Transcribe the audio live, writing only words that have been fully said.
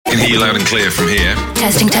hear you loud and clear from here.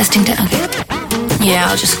 Testing. Okay. Yeah,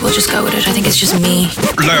 we'll just go with it. I think it's just me.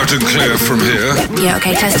 Loud and clear from here. Yeah,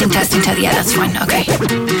 okay. Testing. Yeah, that's fine. Okay.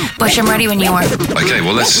 Bush, I'm ready when you are. Okay,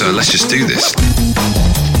 well let's just do this.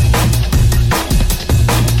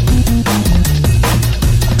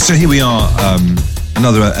 So here we are,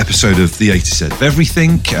 another episode of the A to Z of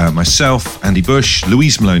Everything. Myself, Andy Bush,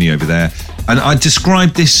 Louise Maloney over there. And I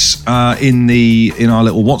described this in our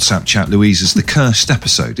little WhatsApp chat, Louise, as the cursed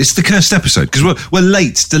episode. It's the cursed episode because we're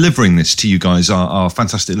late delivering this to you guys, our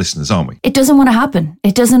fantastic listeners, aren't we? It doesn't want to happen.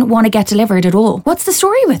 It doesn't want to get delivered at all. What's the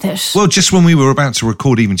story with it? Well, just when we were about to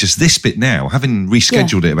record even just this bit now, having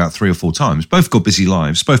rescheduled it about 3 or 4 times, both got busy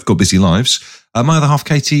lives. My other half,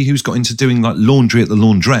 Katie, who's got into doing like laundry at the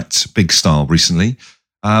laundrette, big style recently,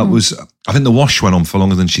 was, I think the wash went on for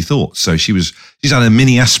longer than she thought. So she's had a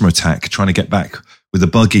mini asthma attack trying to get back with a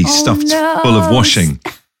buggy stuffed full of washing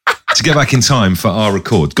to get back in time for our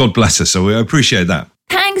record. God bless her. So we appreciate that.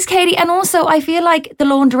 Thanks, Katie. And also, I feel like the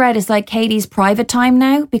laundrette is like Katie's private time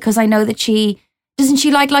now because I know that doesn't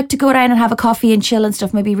she like to go down and have a coffee and chill and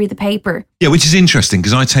stuff, maybe read the paper? Yeah, which is interesting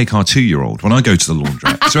because I take our 2-year-old when I go to the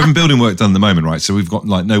laundrette. So we're having building work done at the moment, right? So we've got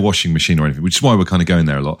like no washing machine or anything, which is why we're kind of going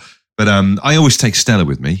there a lot. But I always take Stella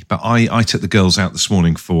with me. But I took the girls out this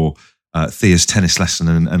morning for Thea's tennis lesson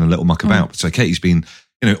and a little muck about. So Katie's been,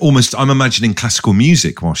 almost, I'm imagining classical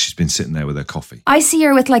music while she's been sitting there with her coffee. I see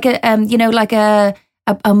her with like a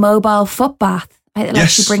mobile foot bath.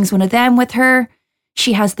 Yes. She brings one of them with her.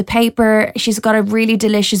 She has the paper. She's got a really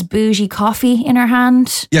delicious bougie coffee in her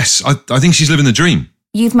hand. Yes, I think she's living the dream.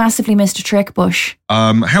 You've massively missed a trick, Bush.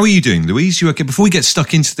 How are you doing, Louise? You okay? Before we get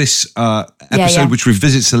stuck into this episode, which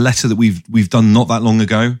revisits a letter that we've done not that long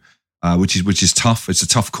ago, which is tough. It's a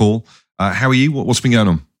tough call. How are you? What's been going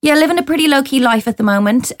on? Yeah, living a pretty low-key life at the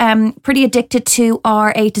moment. Pretty addicted to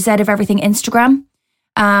our A to Z of Everything Instagram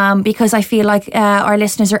because I feel like our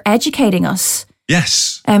listeners are educating us.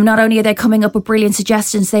 Yes. Not only are they coming up with brilliant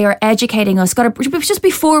suggestions, they are educating us. Just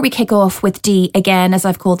before we kick off with D again, as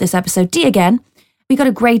I've called this episode, D again, we got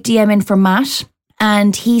a great DM in from Matt.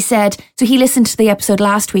 And he said, so he listened to the episode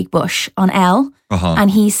last week, Bush, on L.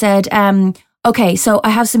 And he said, okay, so I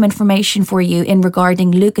have some information for you in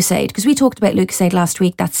regarding Lucozade. Because we talked about Lucozade last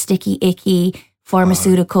week, that sticky, icky,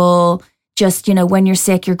 pharmaceutical, just, when you're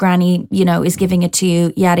sick, your granny, is giving it to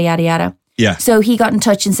you, yada, yada, yada. Yeah. So he got in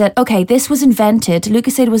touch and said, okay,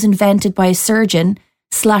 Lucozade was invented by a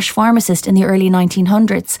surgeon/pharmacist in the early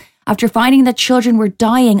 1900s after finding that children were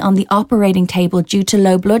dying on the operating table due to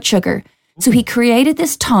low blood sugar. So he created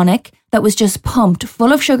this tonic that was just pumped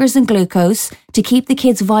full of sugars and glucose to keep the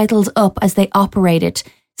kids' vitals up as they operated.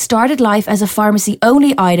 Started life as a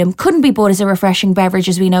pharmacy-only item, couldn't be bought as a refreshing beverage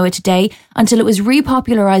as we know it today, until it was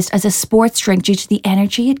repopularised as a sports drink due to the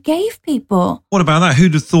energy it gave people. What about that?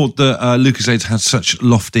 Who'd have thought that Lucozade had such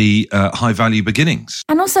lofty, high-value beginnings?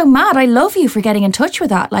 And also, Matt, I love you for getting in touch with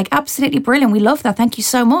that. Like, absolutely brilliant. We love that. Thank you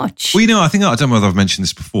so much. Well, I don't know whether I've mentioned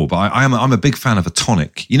this before, but I'm a big fan of a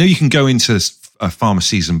tonic. You can go into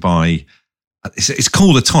pharmacies and buy, it's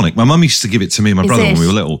called a tonic. My mum used to give it to me and my brother when we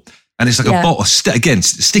were little. And it's like a bottle. Again,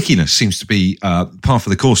 stickiness seems to be par for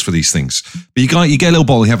the course for these things. But you get a little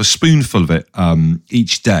bottle, you have a spoonful of it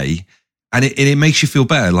each day, and it makes you feel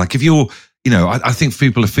better. Like if you're, I think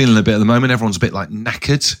people are feeling a bit at the moment. Everyone's a bit like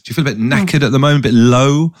knackered. Do you feel a bit knackered at the moment, a bit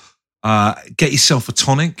low? Get yourself a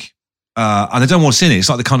tonic. And I don't know what's in it. It's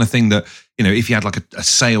like the kind of thing that, if you had like a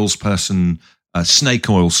salesperson, a snake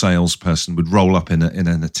oil salesperson would roll up in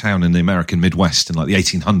a town in the American Midwest in like the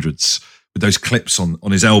 1800s. With those clips on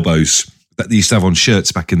his elbows that they used to have on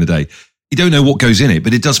shirts back in the day. You don't know what goes in it,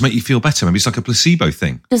 but it does make you feel better. Maybe it's like a placebo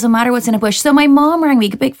thing. Doesn't matter what's in a bush. So my mom rang me.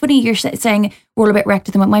 Big funny, you're saying we're all a bit wrecked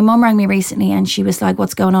at the moment. My mom rang me recently and she was like,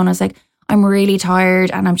 what's going on? I was like, I'm really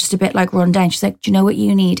tired and I'm just a bit like run down. She's like, do you know what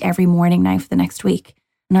you need every morning now for the next week?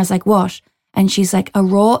 And I was like, what? And she's like, a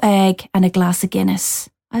raw egg and a glass of Guinness.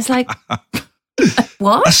 I was like,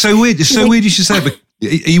 what? That's so weird. It's so weird you should say it, but are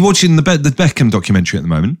you watching the Beckham documentary at the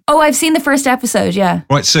moment? Oh, I've seen the first episode, yeah.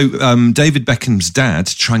 Right, so David Beckham's dad,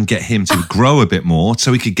 to try and get him to grow a bit more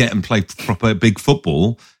so he could get and play proper big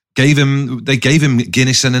football, they gave him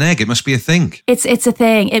Guinness and an egg. It must be a thing. It's a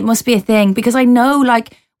thing. It must be a thing because I know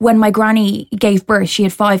like when my granny gave birth, she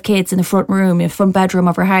had 5 kids in the front bedroom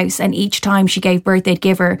of her house. And each time she gave birth, they'd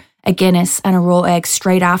give her a Guinness and a raw egg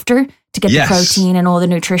straight after to get the protein and all the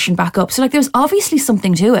nutrition back up. So like there's obviously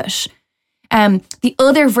something to it. The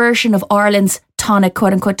other version of Ireland's tonic,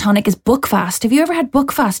 quote unquote tonic, is Buckfast. Have you ever had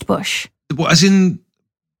Buckfast, Bush? What, as in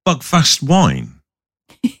Buckfast wine?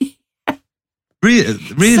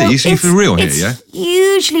 Really? So you for real here, yeah? It's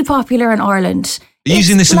hugely popular in Ireland. You're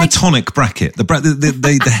using this in the tonic bracket,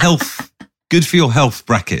 the health, good for your health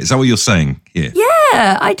bracket. Is that what you're saying here?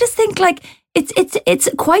 Yeah, I just think like it's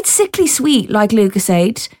quite sickly sweet, like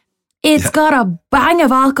Lucozade. It's got a bang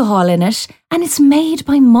of alcohol in it, and it's made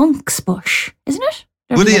by Monk's Bush, isn't it?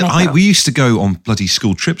 We used to go on bloody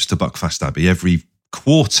school trips to Buckfast Abbey every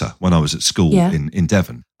quarter when I was at school in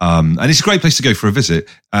Devon. And it's a great place to go for a visit.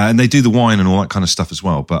 And they do the wine and all that kind of stuff as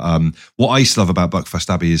well. But what I used to love about Buckfast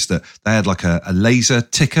Abbey is that they had like a laser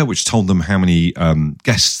ticker which told them how many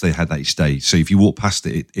guests they had each day. So if you walk past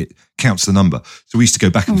it counts the number. So we used to go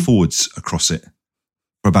back and forwards across it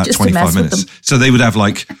for about just 25 minutes. So they would have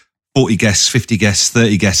like 40 guests, 50 guests,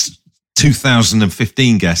 30 guests,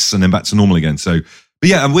 2,015 guests, and then back to normal again. So, but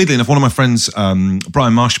yeah, and weirdly enough, one of my friends,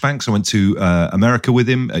 Brian Marshbanks, I went to America with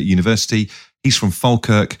him at university. He's from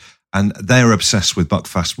Falkirk, and they're obsessed with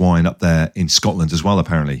Buckfast wine up there in Scotland as well,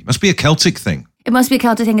 apparently. It must be a Celtic thing. It must be a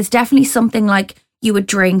Celtic thing. It's definitely something like you would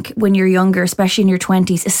drink when you're younger, especially in your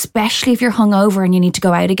 20s, especially if you're hungover and you need to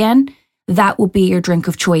go out again. That would be your drink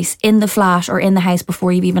of choice in the flat or in the house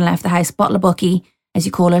before you've even left the house. Bottle of Bucky, as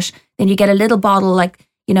you call it. Then you get a little bottle, like,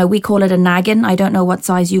 you know, we call it a naggin. I don't know what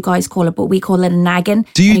size you guys call it, but we call it a naggin.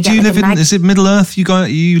 Do you live in, is it Middle Earth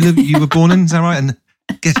you were born in? Is that right? And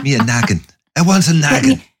get me a naggin. I want a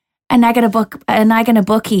naggin. A naggin a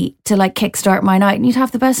Bucky to like kickstart my night, and you'd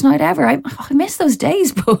have the best night ever. I miss those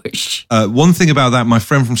days, Bush. One thing about that, my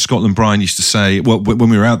friend from Scotland, Brian, used to say, well, when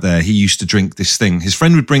we were out there, he used to drink this thing. His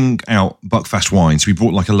friend would bring out Buckfast wine, so he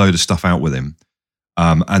brought like a load of stuff out with him.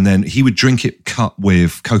 And then he would drink it cut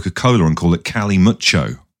with Coca-Cola and call it Cali Mucho.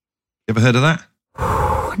 You ever heard of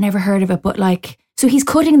that? Never heard of it, but like, so he's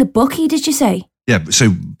cutting the Bucky, did you say? Yeah, so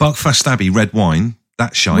Buckfast Abbey red wine,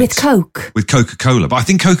 that shite. With Coke? With Coca-Cola. But I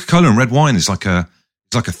think Coca-Cola and red wine is like a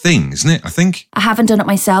thing, isn't it? I think. I haven't done it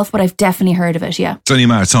myself, but I've definitely heard of it, yeah. It's only a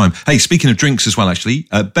matter of time. Hey, speaking of drinks as well, actually,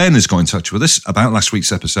 Ben has got in touch with us about last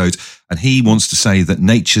week's episode, and he wants to say that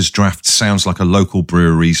Nature's Draft sounds like a local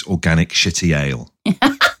brewery's organic shitty ale.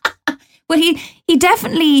 Well, he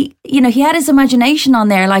definitely, you know, he had his imagination on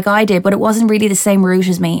there like I did, but it wasn't really the same route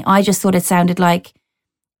as me. I just thought it sounded like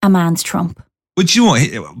a man's Trump. Well, do you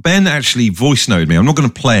know what? Ben actually voice noted me. I'm not going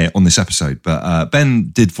to play it on this episode, but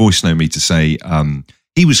Ben did voice note me to say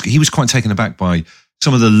he was quite taken aback by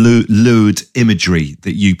some of the lewd imagery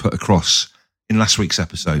that you put across in last week's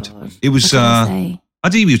episode. God, it was, I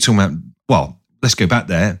think we were talking about, well, let's go back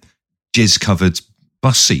there, jizz-covered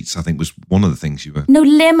bus seats, I think, was one of the things you were... No,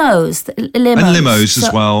 limos. And limos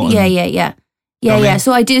as well. Yeah.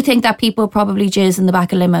 So I do think that people probably jizz in the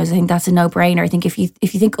back of limos. I think that's a no-brainer. I think if you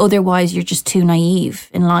think otherwise, you're just too naive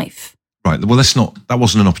in life. Right. Well, that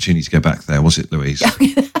wasn't an opportunity to go back there, was it, Louise?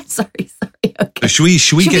 Sorry. Okay.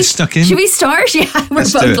 Should we get stuck in? Should we start? Yeah, we're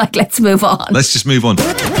both like, let's move on. Let's just move on.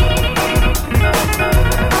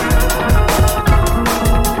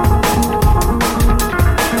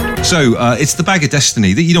 So it's the bag of destiny.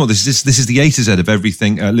 You know what this is the A to Z of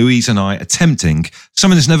everything. Louise and I attempting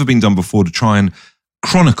something that's never been done before to try and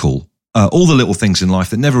chronicle all the little things in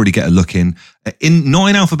life that never really get a look in not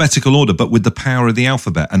in alphabetical order, but with the power of the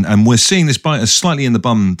alphabet. And we're seeing this bite us slightly in the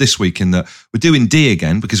bum this week in that we're doing D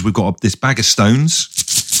again because we've got this bag of stones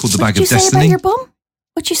called the bag of destiny.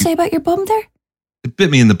 What'd you say about your bum there? It bit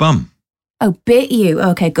me in the bum. Oh, bit you?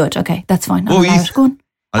 Okay, good. Okay, that's fine. Go on.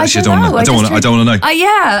 I don't want to know.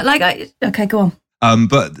 Okay, go on.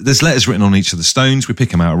 But there's letters written on each of the stones. We pick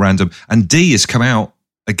them out at random. And D has come out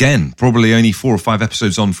again, probably only 4 or 5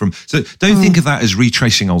 episodes on from. So don't think of that as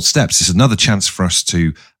retracing old steps. It's another chance for us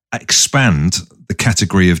to expand the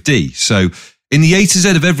category of D. So in the A to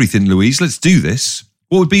Z of everything, Louise, let's do this.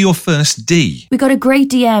 What would be your first D? We got a great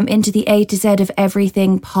DM into the A to Z of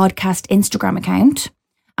Everything podcast Instagram account.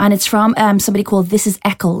 And it's from somebody called This Is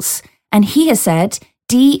Eccles. And he has said...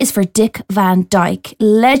 D is for Dick Van Dyke,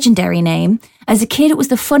 legendary name. As a kid, it was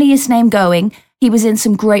the funniest name going. He was in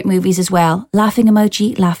some great movies as well. Laughing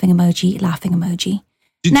emoji, laughing emoji, laughing emoji.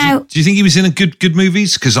 Do you think he was in a good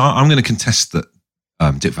movies? Because I'm going to contest that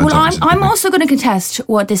Dick Van Dyke. Well, I'm also going to contest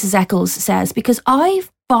what This Is Eccles says because I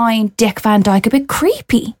find Dick Van Dyke a bit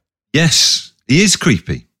creepy. Yes, he is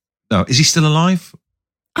creepy. No, is he still alive?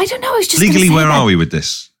 I don't know. I was just legally, where are we with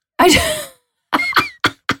this?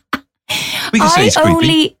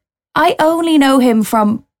 I only know him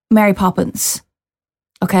from Mary Poppins.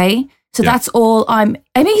 Okay? So that's all I mean,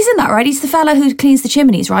 he's in that, right? He's the fella who cleans the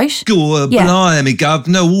chimneys, right? Blimey, Gov.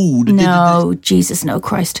 No, Jesus, no,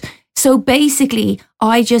 Christ. So basically,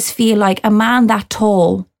 I just feel like a man that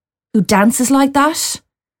tall who dances like that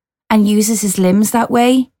and uses his limbs that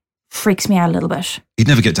way freaks me out a little bit. He'd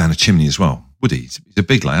never get down a chimney as well. would he? He's a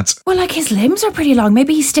big lad. Well, like his limbs are pretty long.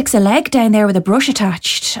 Maybe he sticks a leg down there with a brush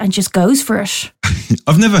attached and just goes for it.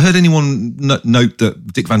 I've never heard anyone note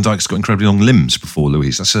that Dick Van Dyke's got incredibly long limbs before,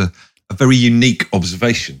 Louise. That's a very unique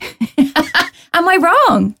observation. Am I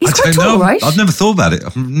wrong? He's quite tall, right? I've never thought about it.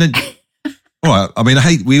 All right. I mean,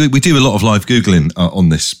 we do a lot of live Googling on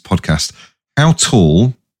this podcast. How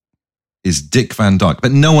tall is Dick Van Dyke?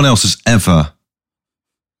 But no one else has ever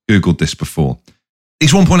Googled this before.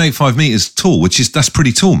 He's 1.85 meters tall, that's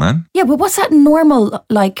pretty tall, man. Yeah, but what's that normal,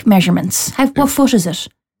 like, measurements? What foot is it?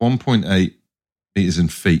 1.8 meters in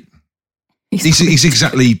feet. He's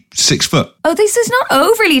exactly 6 foot. Oh, this is not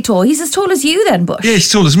overly tall. He's as tall as you then, Bush. Yeah,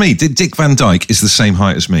 he's tall as me. Dick Van Dyke is the same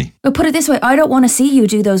height as me. But put it this way, I don't want to see you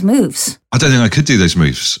do those moves. I don't think I could do those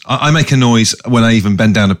moves. I make a noise when I even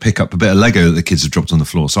bend down to pick up a bit of Lego that the kids have dropped on the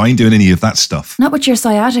floor. So I ain't doing any of that stuff. Not with your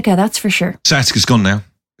sciatica, that's for sure. Sciatica's gone now.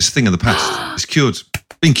 It's a thing of the past. It's cured.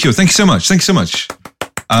 Been cured. Thank you so much.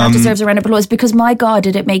 That deserves a round of applause because, my God,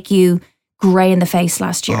 did it make you grey in the face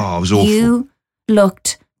last year. Oh, it was awful. You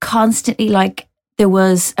looked constantly like there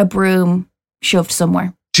was a broom shoved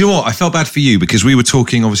somewhere. Do you know what? I felt bad for you because we were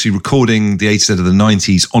talking, obviously recording the 80s of the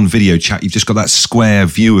 90s on video chat. You've just got that square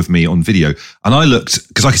view of me on video. And I looked,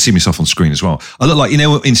 because I could see myself on screen as well. I look like,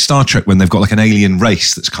 in Star Trek when they've got like an alien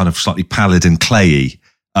race that's kind of slightly pallid and clayey,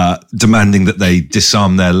 demanding that they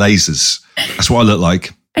disarm their lasers. That's what I look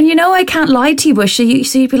like. And I can't lie to you, Bush. So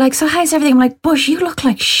you'd be like, so how's everything? I'm like, Bush, you look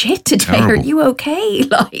like shit today. Terrible. Are you okay?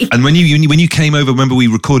 Like, and when you came over, remember we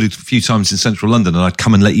recorded a few times in central London and I'd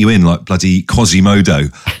come and let you in like bloody Quasimodo.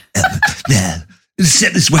 Yeah,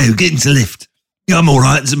 step this way, we're getting to lift. Yeah, I'm all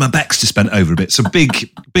right. My back's just bent over a bit. So big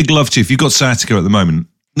love to you. If you've got sciatica at the moment,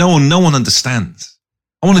 no one understands.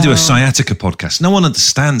 I want to do a sciatica podcast. No one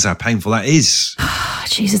understands how painful that is.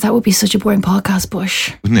 Jesus, that would be such a boring podcast,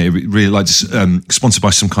 Bush. Wouldn't it? Really like sponsored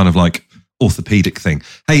by some kind of like orthopedic thing.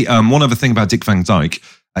 Hey, one other thing about Dick Van Dyke.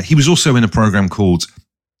 He was also in a program called,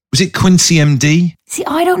 was it Quincy MD? See,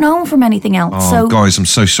 I don't know him from anything else. Oh, guys, I'm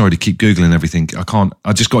so sorry to keep Googling everything.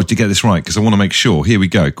 I just got to get this right because I want to make sure. Here we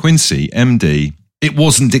go. Quincy MD. It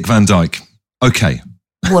wasn't Dick Van Dyke. Okay.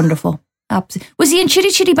 Wonderful. Absolutely. Was he in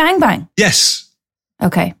Chitty Chitty Bang Bang? Yes.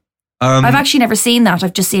 Okay. I've actually never seen that.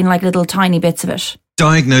 I've just seen like little tiny bits of it.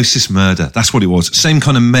 Diagnosis Murder. That's what it was. Same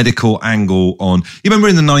kind of medical angle on. You remember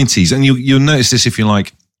in the 90s, and you'll notice this if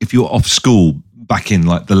you're off school back in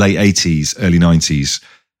like the late 80s, early 90s.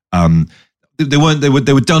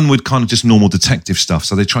 They were done with kind of just normal detective stuff.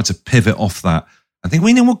 So they tried to pivot off that. I think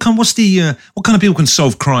what kind of people can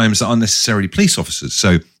solve crimes that aren't necessarily police officers.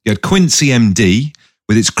 So you had Quincy MD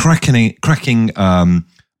with its cracking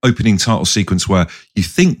opening title sequence where you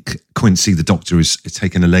think Quincy, the doctor, is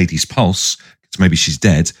taking a lady's pulse because maybe she's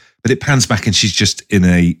dead, but it pans back and she's just in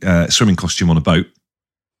a swimming costume on a boat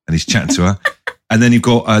and he's chatting to her. And then you've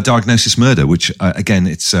got Diagnosis Murder, which, again,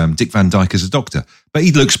 it's Dick Van Dyke as a doctor. But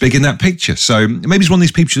he looks big in that picture. So maybe he's one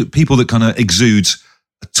of these people that kind of exudes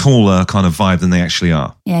a taller kind of vibe than they actually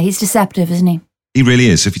are. Yeah, he's deceptive, isn't he? He really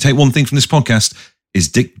is. So if you take one thing from this podcast, is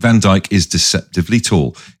Dick Van Dyke is deceptively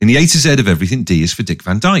tall. In the A to Z of everything, D is for Dick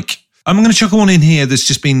Van Dyke. I'm going to chuck one in here that's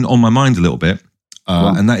just been on my mind a little bit.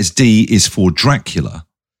 And that is D is for Dracula.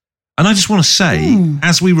 And I just want to say,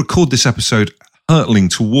 as we record this episode hurtling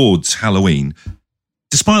towards Halloween,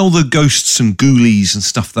 despite all the ghosts and ghoulies and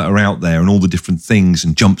stuff that are out there and all the different things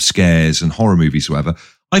and jump scares and horror movies or whatever,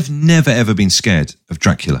 I've never, ever been scared of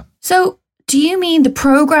Dracula. So do you mean the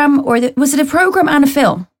program was it a program and a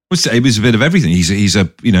film? It was a bit of everything. He's a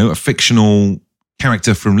fictional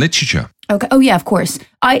character from literature. Okay. Oh yeah, of course.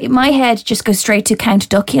 My head just goes straight to Count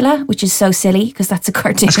Duckula, which is so silly because that's a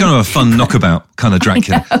cartoon. That's kind of a fun knockabout kind of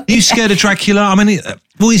Dracula. Are you scared of Dracula? I mean,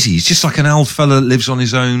 what is he? He's just like an old fella that lives on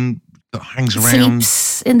his own, that hangs around,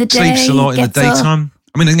 sleeps in the day, sleeps a lot in the daytime.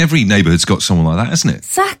 I mean, I think every neighbourhood's got someone like that, hasn't it?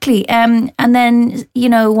 Exactly. And then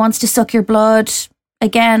wants to suck your blood.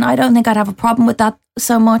 Again, I don't think I'd have a problem with that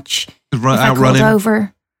so much. Outrun him.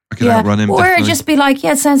 Over. I could outrun him. Or definitely. just be like,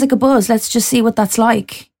 it sounds like a buzz. Let's just see what that's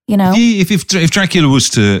like. If Dracula was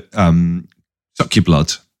to suck your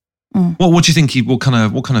blood, what do you think? What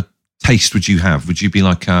kind of taste would you have? Would you be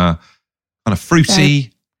like a kind of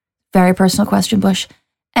fruity? Very personal question, Bush.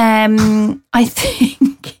 I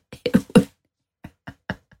think it would.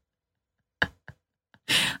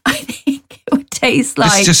 I think it would taste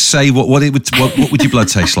like. Let's just say what would your blood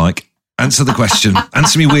taste like? Answer the question.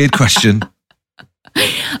 Answer me weird question.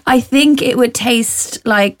 I think it would taste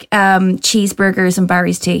like cheeseburgers and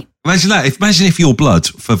Barry's tea. Imagine that. Imagine if your blood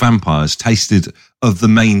for vampires tasted of the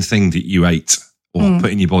main thing that you ate or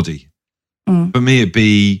put in your body. For me, it'd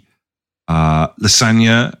be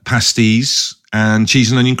lasagna, pasties, and cheese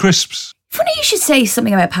and onion crisps. Funny you should say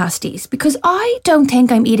something about pasties, because I don't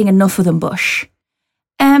think I'm eating enough of them, Bush.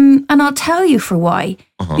 And I'll tell you for why.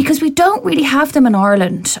 Because we don't really have them in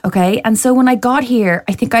Ireland, okay? And so when I got here,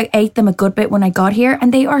 I think I ate them a good bit when I got here,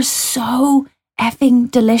 and they are so effing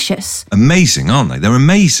delicious. Amazing, aren't they? They're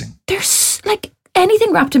amazing. They're like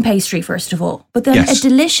anything wrapped in pastry, first of all. But then a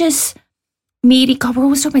delicious, meaty, God, we're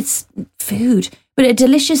always talking about food, but a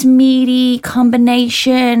delicious, meaty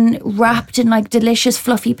combination wrapped in like delicious,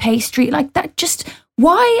 fluffy pastry. Like that, just,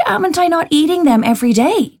 why am I not eating them every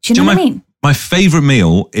day? Do you know what I mean? My favourite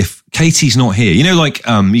meal, if Katie's not here, you know, like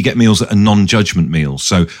you get meals that are non-judgment meals.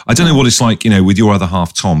 So I don't know what it's like, you know, with your other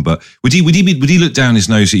half, Tom, but would he look down his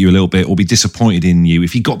nose at you a little bit or be disappointed in you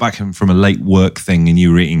if he got back from a late work thing and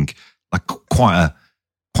you were eating like quite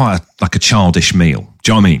a childish meal?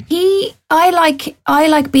 Do you know what I mean? I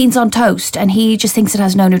like beans on toast, and he just thinks it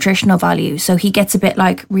has no nutritional value. So he gets a bit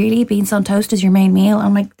like, really, beans on toast is your main meal?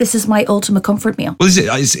 I'm like, this is my ultimate comfort meal. Well,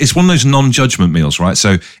 it's one of those non-judgment meals, right?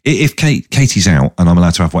 So if Katie's out and I'm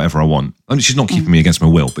allowed to have whatever I want, I mean, she's not keeping me against my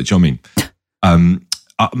will, but do you know what I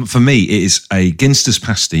mean? For me, it is a Ginster's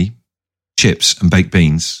pasty, chips and baked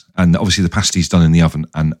beans, and obviously the pasty's done in the oven.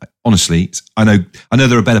 And honestly, I know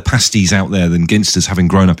there are better pasties out there than Ginster's, having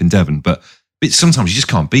grown up in Devon, but sometimes you just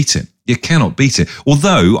can't beat it. You cannot beat it.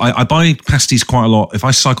 Although I buy pasties quite a lot. If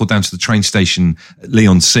I cycle down to the train station at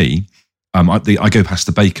Leigh-on-Sea, I go past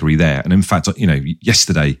the bakery there. And in fact, you know,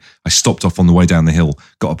 yesterday I stopped off on the way down the hill,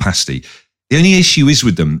 got a pasty. The only issue is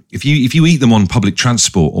with them, if you eat them on public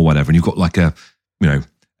transport or whatever, and you've got like a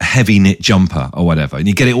heavy knit jumper or whatever, and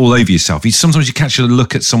you get it all over yourself, sometimes you catch a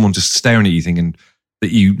look at someone just staring at you thinking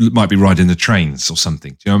that you might be riding the trains or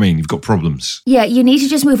something. Do you know what I mean? You've got problems. Yeah, you need to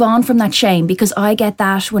just move on from that shame, because I get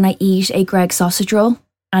that when I eat a Greggs sausage roll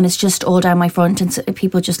and it's just all down my front, and so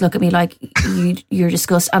people just look at me like, you're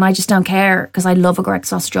disgusted, and I just don't care because I love a Greggs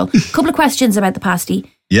sausage roll. Couple of questions about the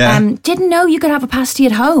pasty. Yeah. Didn't know you could have a pasty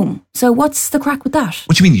at home. So what's the crack with that?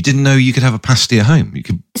 What do you mean you didn't know you could have a pasty at home?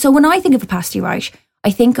 So when I think of a pasty, right, I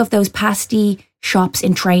think of those pasty shops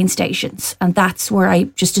in train stations, and that's where I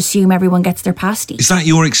just assume everyone gets their pasty. Is that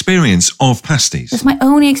your experience of pasties? That's my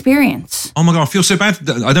only experience. Oh my God, I feel so bad.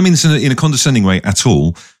 I don't mean this in a condescending way at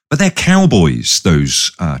all, but they're cowboys,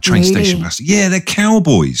 those train station pasties. Yeah, they're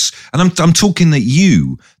cowboys. And I'm talking that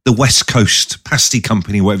you, the West Coast Pasty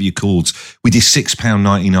Company, whatever you're called, with your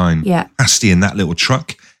 £6.99 pasty in that little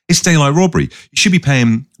truck, it's daylight robbery. You should be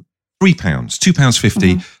paying £3,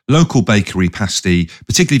 £2.50, local bakery pasty,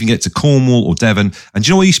 particularly if you get to Cornwall or Devon. And do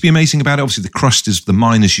you know what used to be amazing about it? Obviously, the crust is, the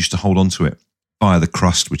miners used to hold on to it via the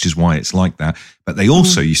crust, which is why it's like that. But they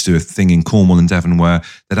also used to do a thing in Cornwall and Devon where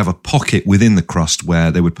they'd have a pocket within the crust where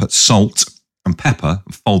they would put salt and pepper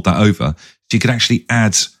and fold that over. So you could actually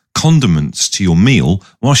add condiments to your meal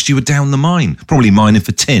whilst you were down the mine, probably mining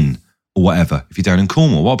for tin or whatever, if you're down in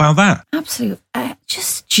Cornwall. What about that? Absolute,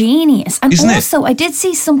 just genius. And Isn't also, it? I did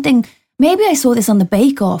see something, maybe I saw this on the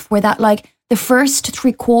Bake Off, where that like the first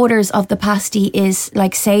 3/4 of the pasty is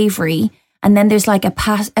like savoury, and then there's like a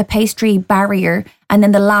pastry barrier, and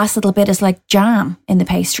then the last little bit is like jam in the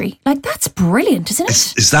pastry. Like, that's brilliant, isn't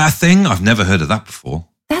it? Is that a thing? I've never heard of that before.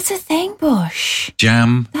 That's a thing, Bush.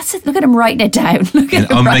 Jam. That's it. Look at him writing it down.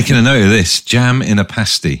 I'm making a note of this. Jam in a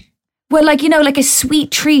pasty. Well, like, you know, like a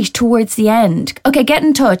sweet treat towards the end. Okay, get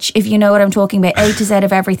in touch if you know what I'm talking about. A to Z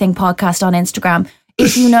of Everything podcast on Instagram.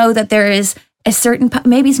 If you know that there is a certain,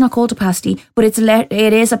 maybe it's not called a pasty, but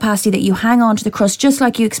it is a pasty that you hang on to the crust, just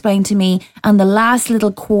like you explained to me. And the last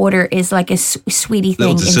little quarter is like a sweety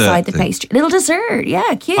thing inside the pastry. Little dessert.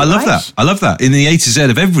 Yeah, cute. I love that. I love that. In the A to Z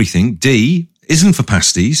of Everything, D isn't for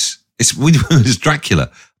pasties. It's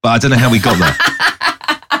Dracula. But I don't know how we got there.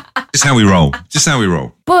 Just how we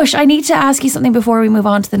roll. Bush, I need to ask you something before we move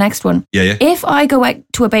on to the next one. Yeah. If I go out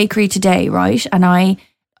to a bakery today, right, and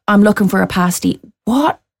I'm looking for a pasty,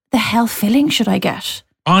 what the hell filling should I get?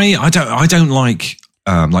 I don't like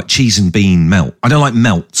cheese and bean melt. I don't like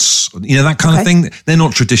melts. You know, that kind of thing. They're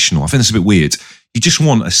not traditional. I think it's a bit weird. You just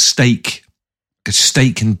want a steak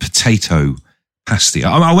and potato pasty.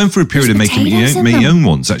 I went through a period of making my own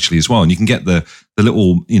ones actually as well, and you can get the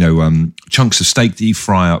little chunks of steak that you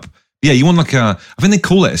fry up. Yeah, you want I think they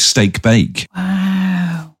call it a steak bake.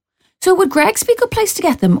 Wow. So would Greggs be a good place to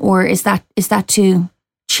get them, or is that too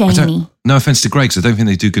chainy? No offense to Greggs, I don't think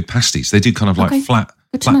they do good pasties. They do kind of like flat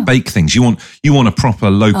bake things. You want a proper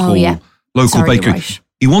local bakery. Right.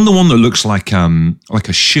 You want the one that looks like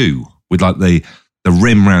a shoe with like the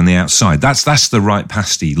rim around the outside. That's the right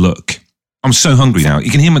pasty look. I'm so hungry now. You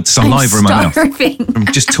can hear my saliva in my mouth. I'm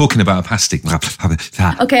just talking about a pasty.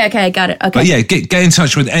 Okay, I got it. Okay. But yeah, get in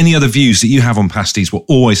touch with any other views that you have on pasties. We're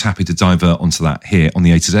always happy to divert onto that here on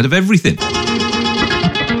the A to Z of everything.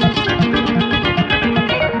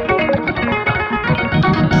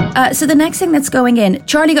 So the next thing that's going in,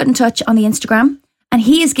 Charlie got in touch on the Instagram and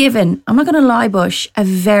he is given, I'm not going to lie, Bush, a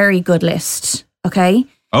very good list. Okay.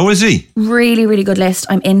 Oh, is he? Really, really good list.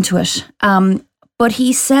 I'm into it. But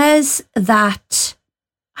he says that,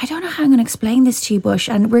 I don't know how I'm going to explain this to you, Bush,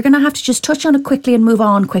 and we're going to have to just touch on it quickly and move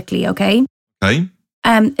on quickly, okay? Okay.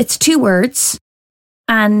 It's 2 words,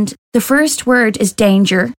 and the first word is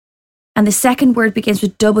danger, and the second word begins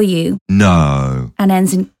with W. No. And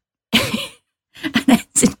ends in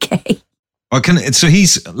K. So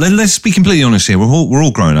let's be completely honest here. We're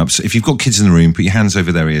all grown ups. If you've got kids in the room, put your hands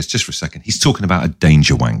over their ears just for a second. He's talking about a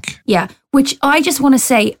danger wank. Yeah, which I just want to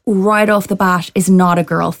say right off the bat is not a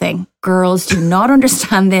girl thing. Girls do not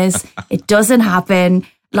understand this. It doesn't happen.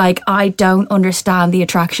 Like, I don't understand the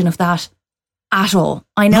attraction of that at all.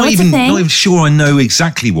 I know it's a thing. Not even sure I know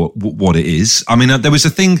exactly what it is. I mean, there was a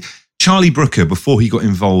thing. Charlie Brooker, before he got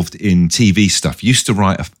involved in TV stuff, used to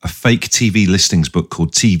write a fake TV listings book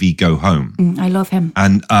called TV Go Home. I love him.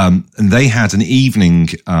 And they had an evening,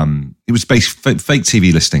 it was based fake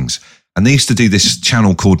TV listings. And they used to do this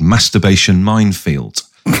channel called Masturbation Minefield.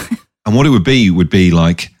 And what it would be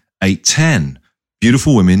like 8:10,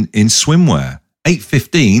 beautiful women in swimwear.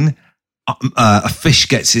 8:15, a fish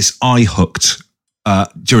gets its eye hooked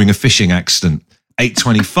during a fishing accident.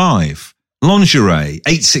 8:25. Lingerie,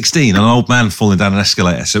 8:16, an old man falling down an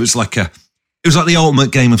escalator. So it was like the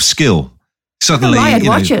ultimate game of skill. Suddenly, I'd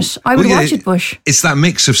watch it. I would watch it, Bush. It's that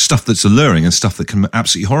mix of stuff that's alluring and stuff that can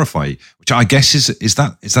absolutely horrify you. Which I guess is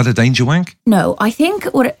that a danger wank? No, I think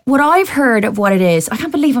what I've heard of what it is. I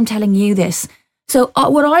can't believe I'm telling you this. So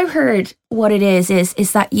what I've heard what it is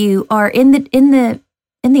that you are in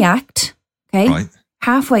the act, okay, right,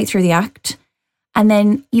 halfway through the act, and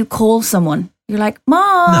then you call someone. You're like,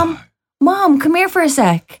 Mom. No. Mom, come here for a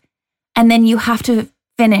sec. And then you have to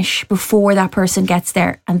finish before that person gets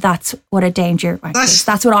there. And that's what a danger is.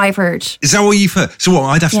 That's what I've heard. Is that what you've heard? So what,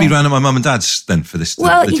 I'd have to be around at my mum and dad's then for this to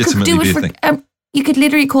legitimately be a thing? You could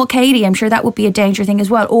literally call Katie. I'm sure that would be a danger thing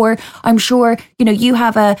as well. Or I'm sure, you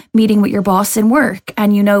have a meeting with your boss in work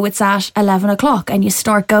and it's at 11 o'clock and you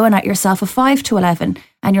start going at yourself at 5 to 11.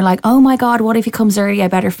 And you're like, oh my God, what if he comes early? I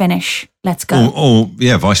better finish. Let's go. Or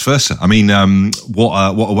yeah, vice versa. I mean, what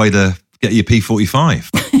a way to get your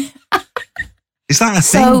P45. Is that a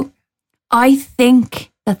thing? So I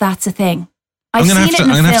think that's a thing. I'm going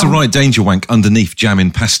to have to write danger wank underneath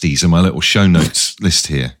jamming pasties in my little show notes list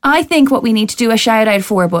here. I think what we need to do a shout out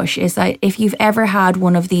for, Bush, is that if you've ever had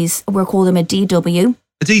one of these, we'll call them a DW.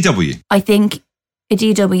 A DW? I think a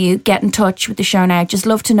DW, get in touch with the show now. Just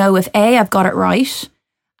love to know if A, I've got it right,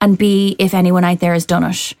 and B, if anyone out there has done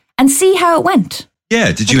it. And see how it went.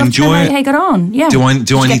 Yeah, did you enjoy it? How you got on? Yeah. Do I need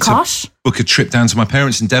to book a trip down to my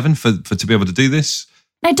parents in Devon for to be able to do this?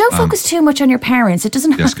 Now, don't focus too much on your parents. It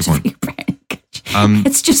doesn't have to be your parents.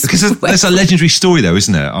 It's just because there's a legendary story, though,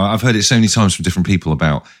 isn't there? I've heard it so many times from different people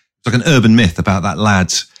about. It's like an urban myth about that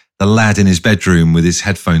the lad in his bedroom with his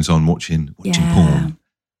headphones on, watching porn.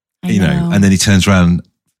 I know. And then he turns around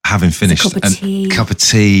having finished a cup of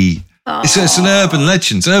tea. Oh. It's an urban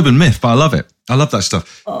legend, it's an urban myth, but I love it. I love that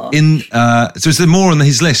stuff. So is there more on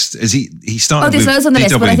his list? Is he started? Oh, there's loads on the DW.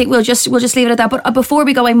 list, but I think we'll just leave it at that. But before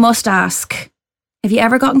we go, I must ask: have you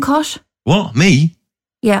ever gotten caught? What, me?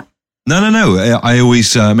 Yeah. No. I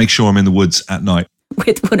always make sure I'm in the woods at night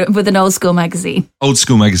with an old school magazine. Old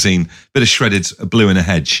school magazine, bit of shredded blue in a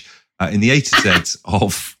hedge, in the A to Z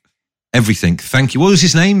of everything. Thank you. What was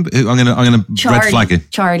his name? I'm gonna red flag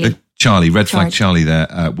it. Charlie, red flag Charlie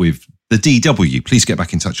there with the DW. Please get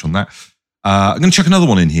back in touch on that. I'm going to chuck another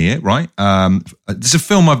one in here, right? There's a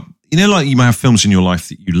film, like you may have films in your life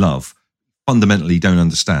that you love, fundamentally don't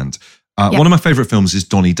understand. One of my favourite films is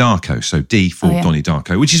Donnie Darko, so D for Donnie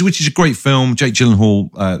Darko, which is a great film. Jake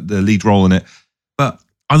Gyllenhaal, the lead role in it. But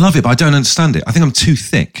I love it, but I don't understand it. I think I'm too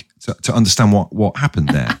thick to understand what happened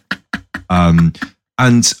there. And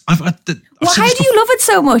how do you love it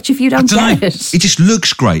so much if you don't get it? It just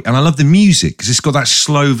looks great. And I love the music because it's got that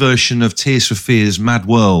slow version of Tears for Fears, Mad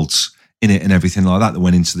Worlds in it and everything like that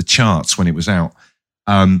went into the charts when it was out.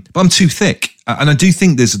 But I'm too thick. And I do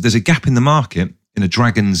think there's a gap in the market in a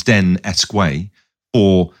Dragon's Den-esque way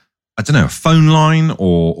for, I don't know, a phone line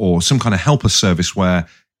or some kind of helper service where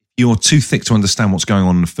you're too thick to understand what's going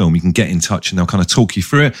on in the film. You can get in touch and they'll kind of talk you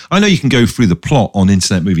through it. I know you can go through the plot on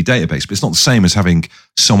Internet Movie Database, but it's not the same as having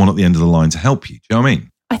someone at the end of the line to help you. Do you know what I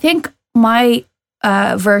mean? I think my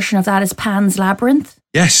version of that is Pan's Labyrinth.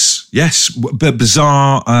 Yes.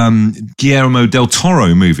 Bizarre Guillermo del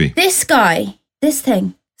Toro movie. This thing. Is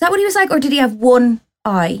that what he was like? Or did he have one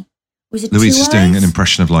eye? Was it Louise two is eyes? doing an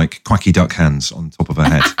impression of like quacky duck hands on top of her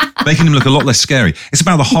head, making him look a lot less scary. It's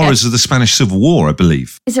about the horrors of the Spanish Civil War, I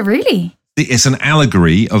believe. Is it really? It's an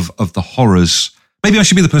allegory of the horrors. Maybe I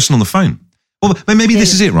should be the person on the phone. Well, maybe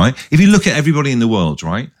this is it, right? If you look at everybody in the world,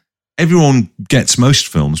 right? Everyone gets most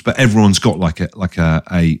films, but everyone's got like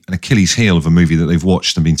an Achilles heel of a movie that they've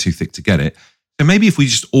watched and been too thick to get it. So maybe if we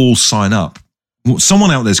just all sign up, someone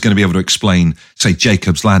out there is going to be able to explain, say,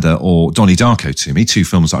 Jacob's Ladder or Donnie Darko to me, two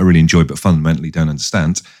films that I really enjoy but fundamentally don't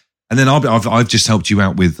understand. And then I've just helped you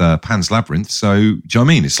out with Pan's Labyrinth. So, do you know what I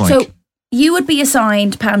mean? It's like... So you would be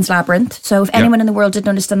assigned Pan's Labyrinth. So if anyone in the world didn't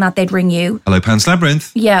understand that, they'd ring you. Hello, Pan's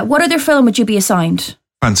Labyrinth. Yeah. What other film would you be assigned?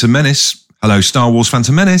 Phantom Menace. Hello, Star Wars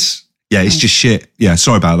Phantom Menace. Yeah, it's just shit. Yeah,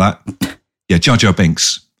 sorry about that. Yeah, Jar Jar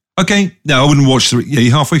Binks. Okay, no, I wouldn't watch the... Yeah,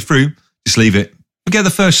 you're halfway through. Just leave it. Forget the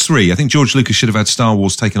first three. I think George Lucas should have had Star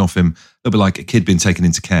Wars taken off him a little bit like a kid being taken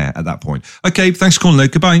into care at that point. Okay, thanks for calling,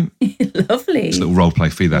 Luke. Goodbye. Lovely. Just a little role play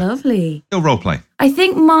for you there. Lovely. Little role play. I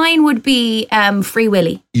think mine would be Free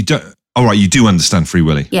Willy. You don't... All right, you do understand Free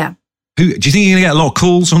Willy. Yeah. Do you think you're going to get a lot of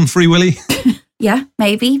calls on Free Willy? Yeah,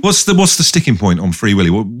 maybe. What's the sticking point on Free Willy?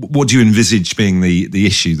 What do you envisage being the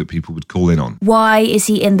issue that people would call in on? Why is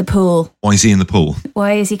he in the pool? Why is he in the pool?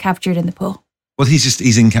 Why is he captured in the pool? Well,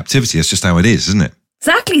 he's in captivity. That's just how it is, isn't it?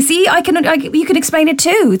 Exactly. See, you can explain it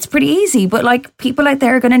too. It's pretty easy, but like people out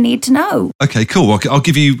there are going to need to know. Okay, cool. I'll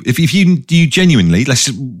give you, if you genuinely,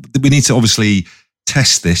 we need to obviously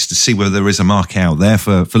test this to see whether there is a mark out there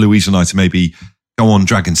for Louise and I to maybe go on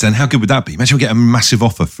Dragon's Den. How good would that be? Imagine we get a massive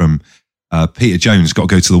offer from Peter Jones, got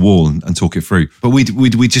to go to the wall and talk it through. But we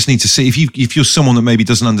just need to see if you're someone that maybe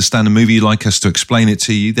doesn't understand a movie, you'd like us to explain it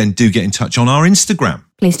to you, then do get in touch on our Instagram.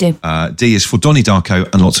 Please do. D is for Donnie Darko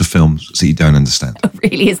and lots of films that you don't understand. Oh,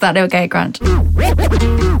 really? Is that okay, Grant?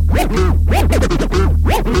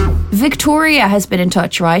 Victoria has been in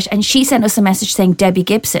touch, right? And she sent us a message saying Debbie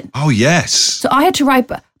Gibson. Oh, yes. So I had to write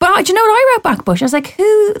back. But do you know what I wrote back, Bush? I was like,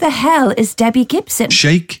 who the hell is Debbie Gibson?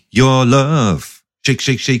 Shake your love. Shake,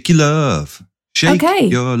 shake, shake your love. Shake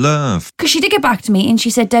your love. Because she did get back to me and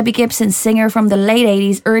she said Debbie Gibson, singer from the late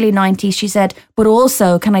 80s, early 90s. She said, but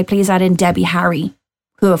also, can I please add in Debbie Harry?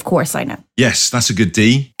 Who, of course, I know. Yes, that's a good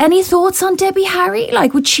D. Any thoughts on Debbie Harry?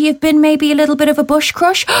 Like, would she have been maybe a little bit of a bush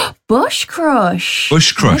crush? Bush crush.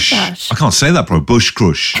 Bush crush. I can't say that, bro. Bush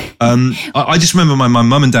crush. I just remember my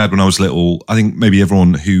mum and dad when I was little. I think maybe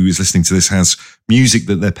everyone who is listening to this has music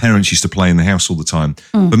that their parents used to play in the house all the time.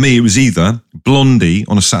 For me, it was either Blondie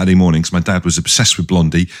on a Saturday morning, because my dad was obsessed with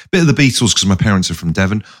Blondie, bit of the Beatles because my parents are from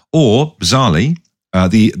Devon, or, bizarrely,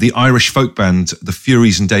 the Irish folk band, the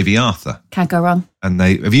Furies and Davy Arthur. Can't go wrong. And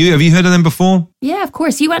have you heard of them before? Yeah, of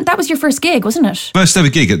course. You went. That was your first gig, wasn't it? First ever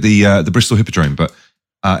gig at the Bristol Hippodrome, but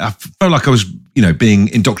I felt like I was, being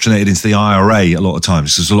indoctrinated into the IRA a lot of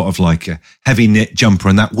times. There's a lot of like a heavy knit jumper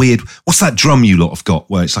and that weird. What's that drum you lot have got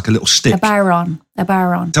where it's like a little stick? A baron. Is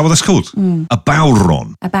that what that's called? A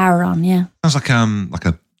bowron. A baron. Yeah. Sounds like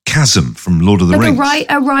a chasm from Lord of the Rings.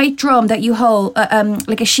 A right drum that you hold,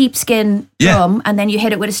 like a sheepskin drum, and then you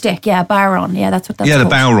hit it with a stick. Yeah, baron. Yeah, that's what that's called. Yeah,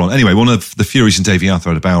 the bowron. Anyway, one of the Furies and Davy Arthur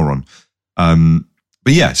had a bowron.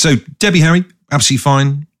 But yeah, so Debbie Harry, absolutely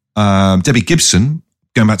fine. Debbie Gibson,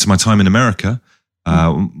 going back to my time in America,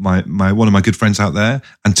 one of my good friends out there,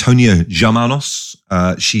 Antonia Jamanos,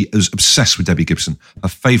 she is obsessed with Debbie Gibson, her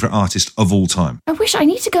favourite artist of all time. I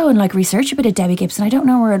need to go and research a bit of Debbie Gibson. I don't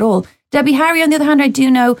know her at all. Debbie Harry, on the other hand, I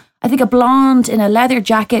do know. I think a blonde in a leather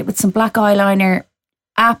jacket with some black eyeliner,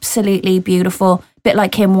 absolutely beautiful. Bit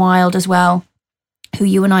like Kim Wilde as well, who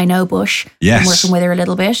you and I know, Bush. Yes. I'm working with her a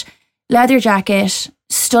little bit. Leather jacket,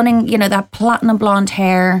 stunning, that platinum blonde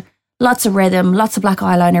hair, lots of rhythm, lots of black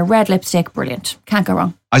eyeliner, red lipstick, brilliant. Can't go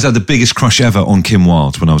wrong. I had the biggest crush ever on Kim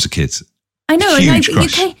Wilde when I was a kid. I know. Huge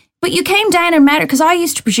crush. But you came down and met her, because I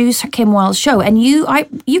used to produce Kim Wilde's show, and you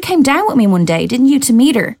came down with me one day, didn't you, to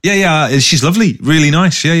meet her? Yeah, she's lovely, really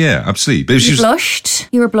nice. Yeah, absolutely. But you blushed.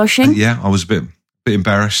 You were blushing. Yeah, I was a bit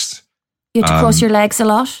embarrassed. You had to cross your legs a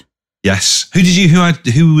lot. Yes.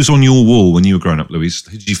 Who was on your wall when you were growing up, Louise?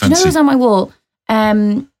 Who did you fancy? Who was on my wall?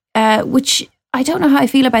 Which I don't know how I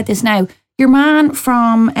feel about this now. Your man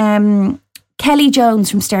from Kelly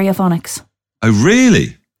Jones from Stereophonics. Oh,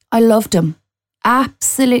 really? I loved him.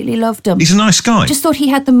 Absolutely loved him. He's a nice guy. Just thought he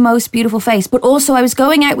had the most beautiful face. But also I was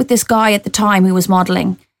going out with this guy at the time who was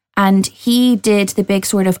modelling, and he did the big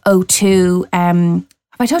sort of O2. Have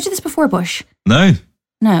I told you this before, Bush? No.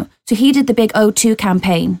 So he did the big O2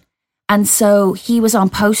 campaign. And so he was on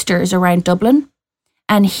posters around Dublin.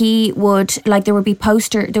 And he would, like, there would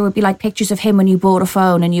be like pictures of him when you bought a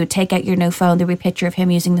phone and you would take out your new phone. There would be a picture of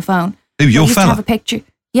him using the phone. Who, your fella? To have a picture.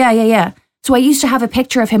 Yeah. So I used to have a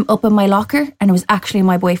picture of him up in my locker, and it was actually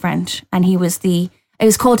my boyfriend. And it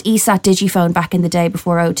was called ESAT Digiphone back in the day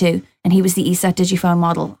before O2. And he was the ESAT Digiphone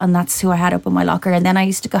model. And that's who I had up in my locker. And then I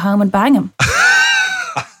used to go home and bang him.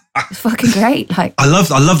 It's fucking great. Like, I love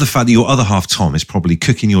the fact that your other half, Tom, is probably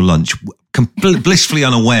cooking your lunch, blissfully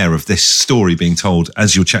unaware of this story being told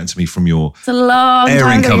as you're chatting to me from your it's a long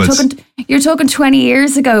airing time ago. cupboards. You're talking 20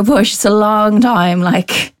 years ago, Bush. It's a long time.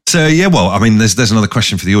 Like, so yeah. Well, I mean, there's another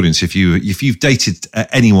question for the audience. If you've dated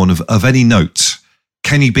anyone of any note,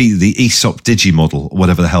 can you beat the Aesop Digi model, or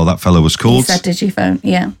whatever the hell that fellow was called? ESAT Digiphone.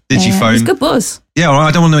 Yeah. Digiphone. It's good buzz. Yeah. All right,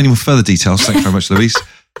 I don't want to know any more further details. Thanks very much, Louise.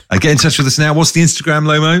 Get in touch with us now. What's the Instagram,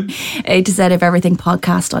 Lomo? A to Z of Everything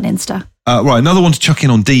podcast on Insta. Right, another one to chuck in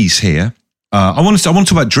on D's here. I want to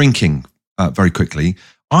talk about drinking very quickly.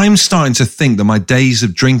 I'm starting to think that my days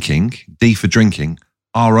of drinking, D for drinking,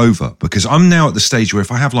 are over, because I'm now at the stage where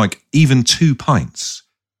if I have like even 2 pints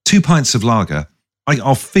of lager,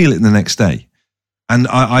 I'll feel it the next day. And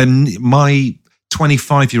I'm my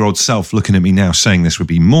 25-year-old self looking at me now saying this would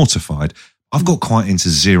be mortified. I've got quite into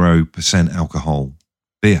 0% alcohol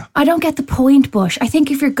beer. I don't get the point, Bush. I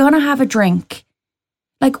think if you're going to have a drink,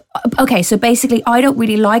 like, okay, so basically I don't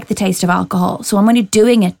really like the taste of alcohol. So I'm only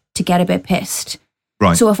doing it to get a bit pissed.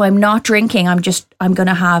 Right. So if I'm not drinking, I'm going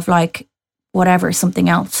to have like whatever, something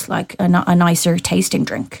else, like a nicer tasting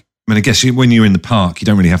drink. I mean, I guess when you're in the park, you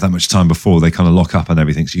don't really have that much time before they kind of lock up and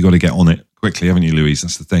everything. So you got to get on it quickly, haven't you, Louise?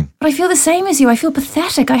 That's the thing. But I feel the same as you. I feel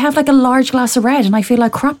pathetic. I have like a large glass of red and I feel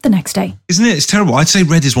like crap the next day. Isn't it? It's terrible. I'd say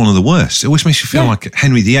red is one of the worst. It always makes you feel like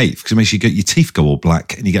Henry VIII, because it makes you get your teeth go all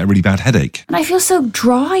black and you get a really bad headache. And I feel so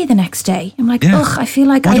dry the next day. I'm like, ugh, I feel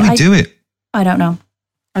like Why do we do it? I don't know.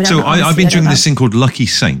 I've been drinking this thing called Lucky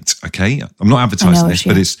Saint, okay? I'm not advertising this,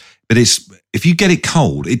 but it's if you get it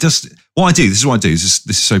cold, it does. What I do, this is what I do. This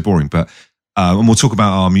is so boring, but and we'll talk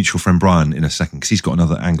about our mutual friend Brian in a second, because he's got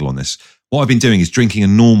another angle on this. What I've been doing is drinking a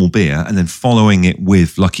normal beer and then following it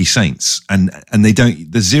with Lucky Saints, and they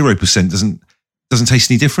don't. The 0% doesn't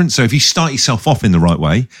taste any different. So if you start yourself off in the right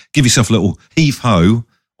way, give yourself a little heave ho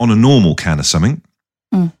on a normal can of something.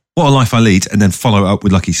 What a life I lead, and then follow it up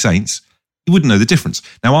with Lucky Saints. You wouldn't know the difference.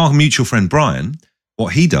 Now, our mutual friend Brian,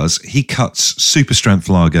 what he does, he cuts super strength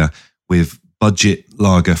lager with budget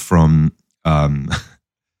lager from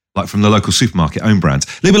like from the local supermarket, own brand. A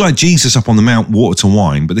little bit like Jesus up on the Mount, water to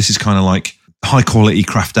wine, but this is kind of like high quality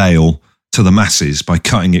craft ale to the masses by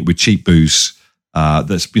cutting it with cheap booze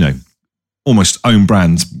that's, almost own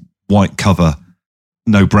brand, white cover,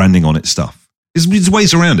 no branding on it stuff. There's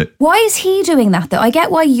ways around it. Why is he doing that though? I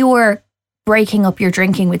get why you're breaking up your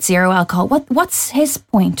drinking with zero alcohol. What's his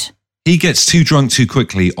point? He gets too drunk too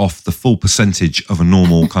quickly off the full percentage of a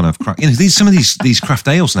normal kind of craft. Some of these craft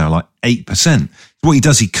ales now, like 8%. What he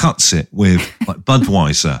does, he cuts it with like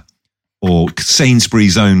Budweiser or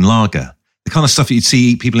Sainsbury's own lager, the kind of stuff that you'd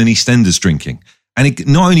see people in EastEnders drinking. And it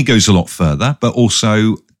not only goes a lot further, but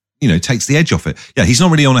also, takes the edge off it. Yeah, he's not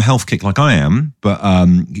really on a health kick like I am, but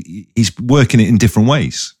he's working it in different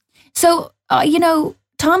ways. So,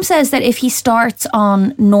 Tom says that if he starts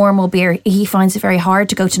on normal beer, he finds it very hard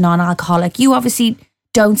to go to non-alcoholic. You obviously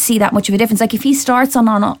don't see that much of a difference. Like if he starts on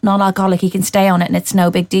non-alcoholic, he can stay on it and it's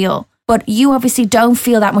no big deal. But you obviously don't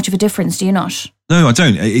feel that much of a difference, do you not? No, I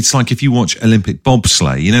don't. It's like if you watch Olympic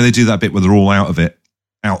bobsleigh, they do that bit where they're all out of it,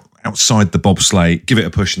 outside the bobsleigh, give it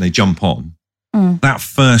a push and they jump on. That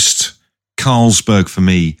first Carlsberg for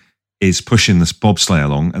me is pushing this bobsleigh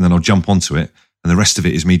along, and then I'll jump onto it, and the rest of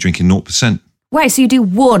it is me drinking 0%. Right, so you do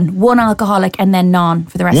one alcoholic and then non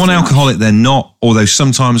for the rest of the night. One alcoholic, then not, although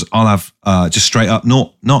sometimes I'll have just straight up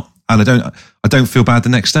not, and I don't feel bad the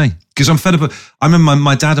next day because I'm fed up. I remember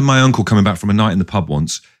my dad and my uncle coming back from a night in the pub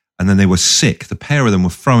once, and then they were sick. The pair of them were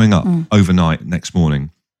throwing up overnight next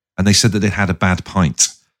morning, and they said that they'd had a bad pint.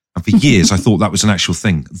 And for years, I thought that was an actual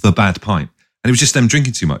thing, the bad pint. And it was just them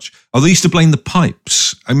drinking too much. Oh, they used to blame the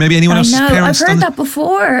pipes. And maybe anyone else's parents. I've heard that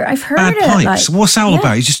before. I've heard bad it. Pipes. What's that all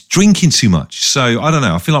about? You're just drinking too much. So I don't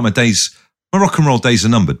know. I feel like my rock and roll days are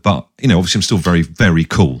numbered. But, obviously I'm still very, very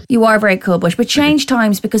cool. You are very cool, Bush. But change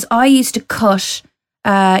times, because I used to cut,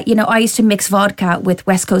 I used to mix vodka with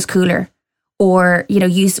West Coast Cooler, or,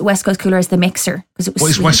 use West Coast Cooler as the mixer. Because it was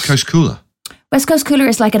What sweet. is West Coast Cooler? West Coast Cooler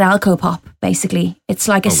is like an alco pop, basically. It's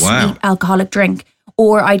like a sweet alcoholic drink.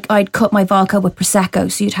 Or I'd cut my vodka with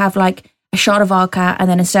Prosecco. So you'd have like a shot of vodka, and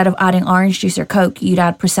then instead of adding orange juice or Coke, you'd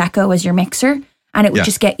add Prosecco as your mixer. And it would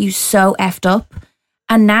just get you so effed up.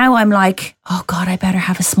 And now I'm like, oh God, I better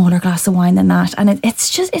have a smaller glass of wine than that. And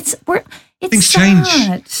Things sad.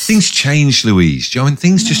 change. Things change, Louise. Do you know what I mean?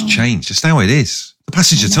 Things just change. Just how it is. The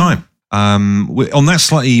passage of time. On that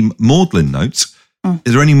slightly maudlin note,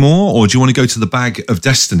 is there any more, or do you want to go to the bag of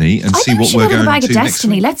destiny and see what we're going to bag of next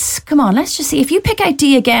destiny. week? Let's just see. If you pick out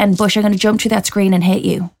D again, Bush, I'm going to jump through that screen and hit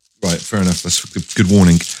you. Right, fair enough. That's a good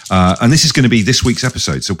warning. And this is going to be this week's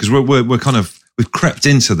episode. So because we've crept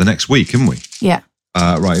into the next week, haven't we? Yeah.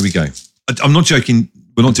 Right, here we go. I'm not joking.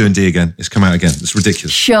 We're not doing D again. It's come out again. It's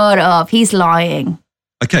ridiculous. Shut up. He's lying.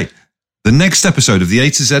 Okay. The next episode of the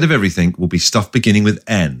A to Z of everything will be stuff beginning with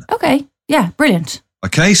N. Okay. Yeah, brilliant.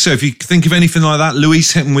 Okay, so if you think of anything like that,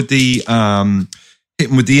 Louise, hit him with the intel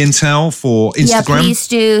for Instagram. Yeah, please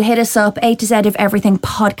do hit us up. A to Z of Everything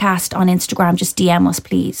podcast on Instagram. Just DM us,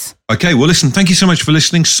 please. Okay, well, listen, thank you so much for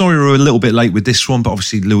listening. Sorry we're a little bit late with this one, but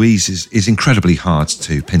obviously Louise is incredibly hard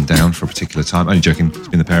to pin down for a particular time. Only joking, it's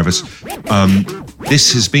been the pair of us.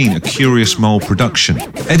 This has been a Curious Mole production,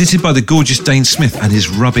 edited by the gorgeous Dane Smith and his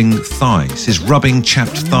rubbing thighs, his rubbing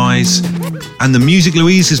chapped thighs. And the music,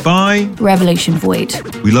 Louise, is by Revolution Void.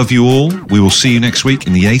 We love you all. We will see you next week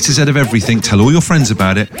in the A to Z of everything. Tell all your friends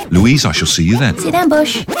about it. Louise, I shall see you then. See you then,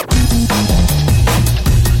 Bush.